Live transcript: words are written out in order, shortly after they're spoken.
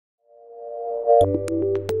Tell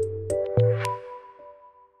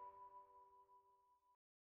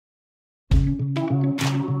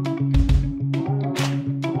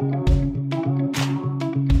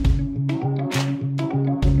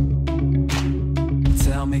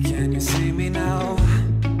me, can you see me now?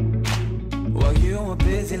 While you were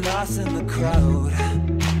busy lost in the crowd,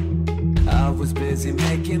 I was busy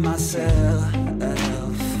making myself.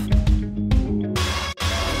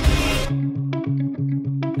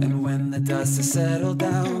 And when the dust has settled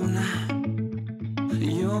down,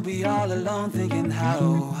 you'll be all alone thinking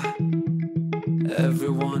how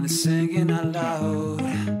everyone is singing out loud.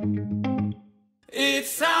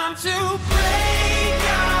 It's time to break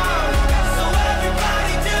out, so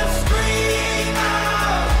everybody just scream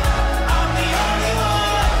out. I'm the only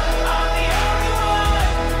one, I'm the only one,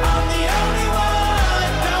 I'm the only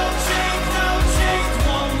one. Don't change,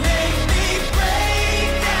 won't make me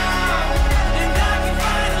break down. And I can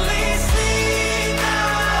finally see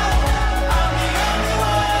now. I'm the only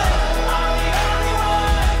one, I'm the only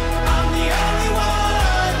one, I'm the only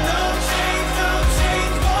one. No change,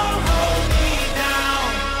 won't hold me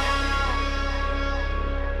down.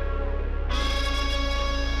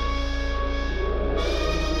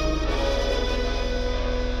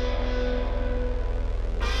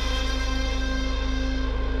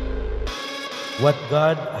 What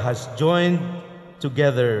God has joined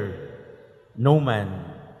together, no man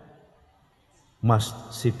must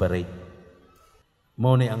separate.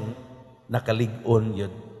 Mao ni ang nakalig-on yun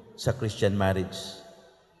sa Christian marriage.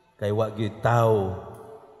 Kay wa gyud tao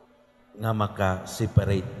nga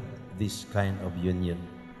maka-separate this kind of union.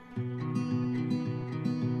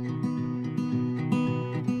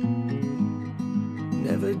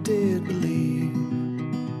 Never did believe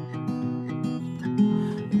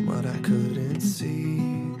in what I couldn't see.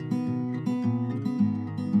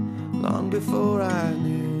 Long before I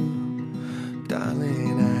knew,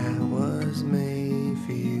 darling, I was made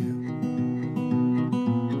for you.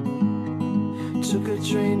 Took a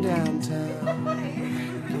train downtown,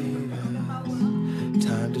 gave us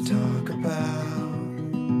time to talk about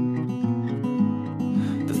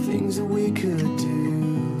the things that we could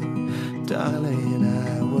do. Darling,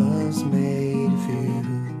 I was made for you.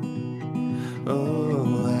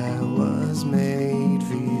 Oh, I was made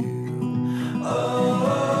for you.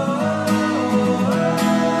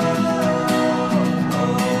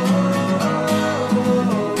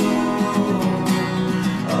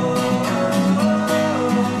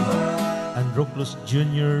 Androclus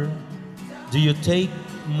Jr., do you take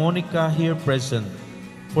Monica here present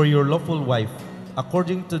for your lawful wife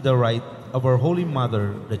according to the right of our Holy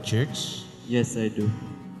Mother, the Church? Yes, I do.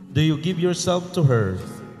 Do you give yourself to her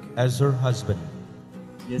as her husband?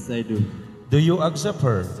 Yes, I do. Do you accept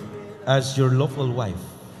her as your lawful wife?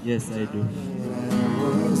 Yes, I do.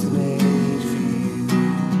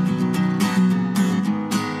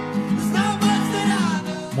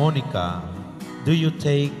 Monica, do you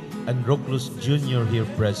take Androclus Jr. here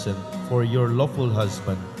present for your lawful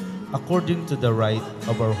husband according to the right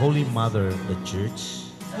of our Holy Mother, the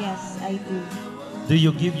Church? Yes, I do. Do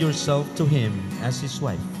you give yourself to him as his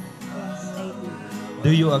wife? Yes, I do.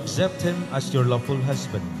 Do you accept him as your lawful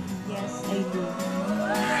husband? Yes, I do.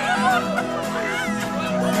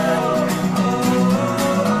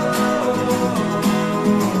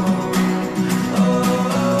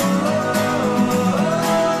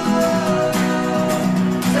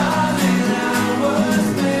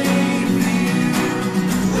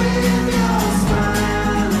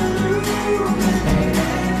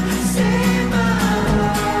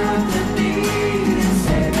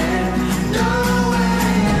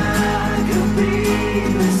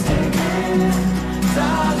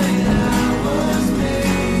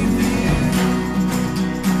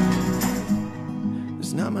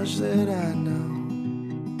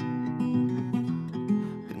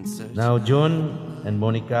 Now, John and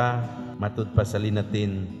Monica, matud pasalin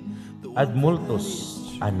natin ad multos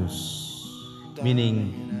annus,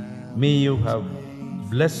 meaning may you have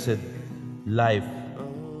blessed life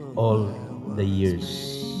all the years,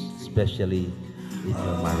 especially in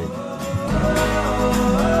your marriage.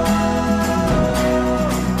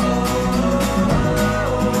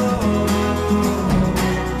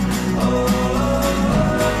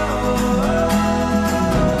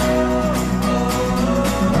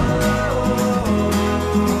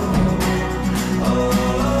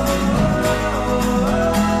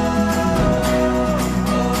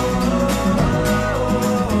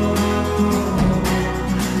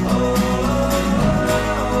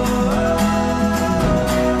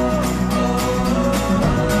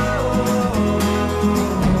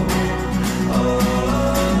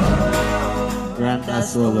 Grant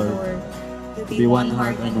us, O Lord, to be one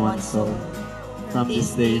heart and one soul, from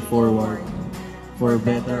this day forward, for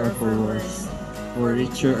better or for worse, for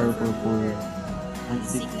richer or for poorer, in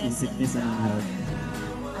sickness and in health,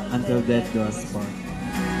 until death do us part.